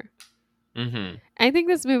sure. Mm-hmm. I think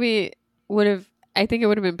this movie it would have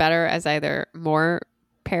been better as either more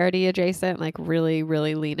parody adjacent, like really,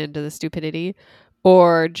 really lean into the stupidity,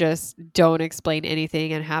 or just don't explain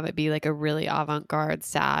anything and have it be like a really avant-garde,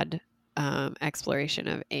 sad exploration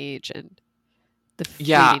of age and the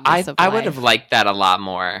fleetingness of life. I would have liked that a lot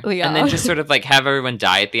more. Yeah. And then just sort of like have everyone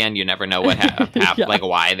die at the end. You never know what happened, like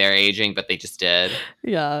why they're aging, but they just did.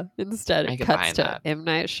 Yeah. Instead, it cuts to M.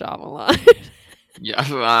 Night Shyamalan. Yeah.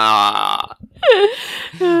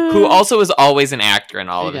 Who also is always an actor in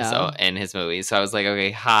all of his movies. So I was like,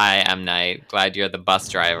 okay, hi, M. Night. Glad you're the bus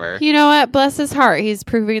driver. You know what? Bless his heart. He's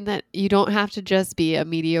proving that you don't have to just be a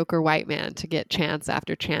mediocre white man to get chance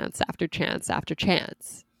after chance after chance after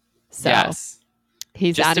chance. So yes.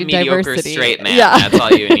 He's just adding a mediocre diversity. straight man. Yeah. That's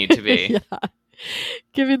all you need to be. Yeah.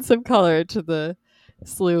 Giving some color to the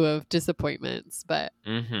slew of disappointments, but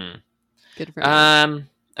Mm-hmm. good for him.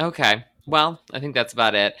 Okay. Well, I think that's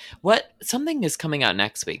about it. Something is coming out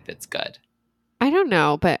next week that's good. I don't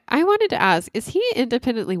know, but I wanted to ask, is he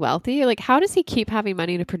independently wealthy? Like, how does he keep having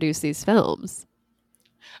money to produce these films?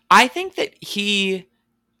 I think that he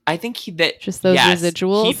Just those yes,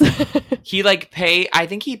 residuals? I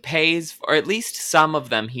think he pays, or at least some of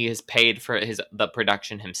them he has paid for the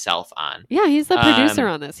production himself on. Yeah, he's the producer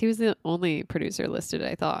on this. He was the only producer listed,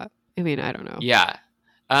 I thought. I mean, I don't know. Yeah.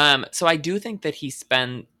 So I do think that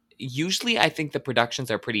usually I think the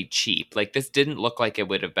productions are pretty cheap. Like, this didn't look like it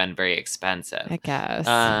would have been very expensive. I guess.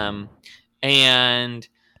 And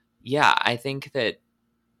yeah, I think that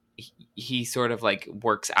he sort of like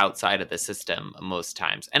works outside of the system most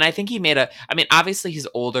times. And I think obviously his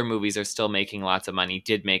older movies are still making lots of money,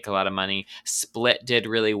 did make a lot of money. Split did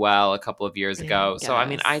really well a couple of years ago. So, I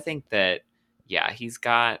mean, I think that, yeah, he's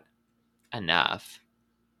got enough.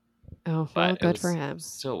 Oh, well, good for him.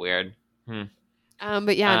 Still weird.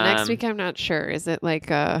 But yeah, next week I'm not sure. Is it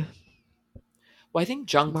like Well, I think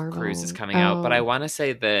Jungle Cruise is coming out, but I want to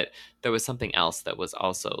say that there was something else that was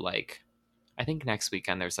also like, I think next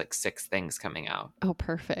weekend there's like 6 things coming out. Oh,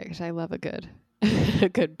 perfect. I love a good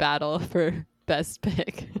battle for best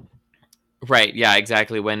pick. Right. Yeah,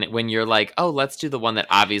 exactly. When you're like, oh, let's do the one that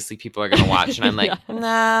obviously people are going to watch. And I'm like,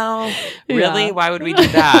 no, really? Yeah. Why would we do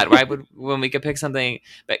that? When we could pick something?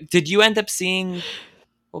 But did you end up seeing,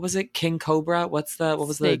 what was it? King Cobra? What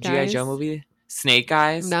was the G.I. Joe movie? Snake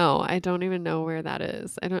Eyes? No, I don't even know where that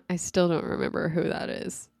is. I still don't remember who that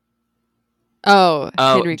is. Oh,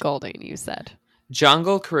 Henry Golding, you said.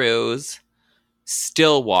 Jungle Cruise,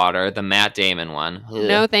 Stillwater, the Matt Damon one.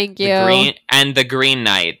 No, thank you. The Green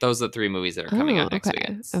Knight. Those are the 3 movies that are coming out next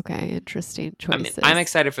weekend. Okay, interesting choices. I'm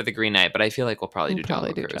excited for the Green Knight, but I feel like we'll probably do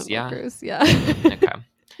Jungle Cruise. Yeah.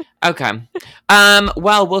 Okay.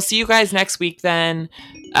 Well, we'll see you guys next week then.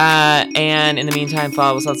 And in the meantime,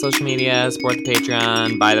 follow us on social media, support the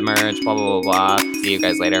Patreon, buy the merch, blah, blah, blah, blah. See you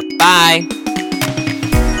guys later. Bye.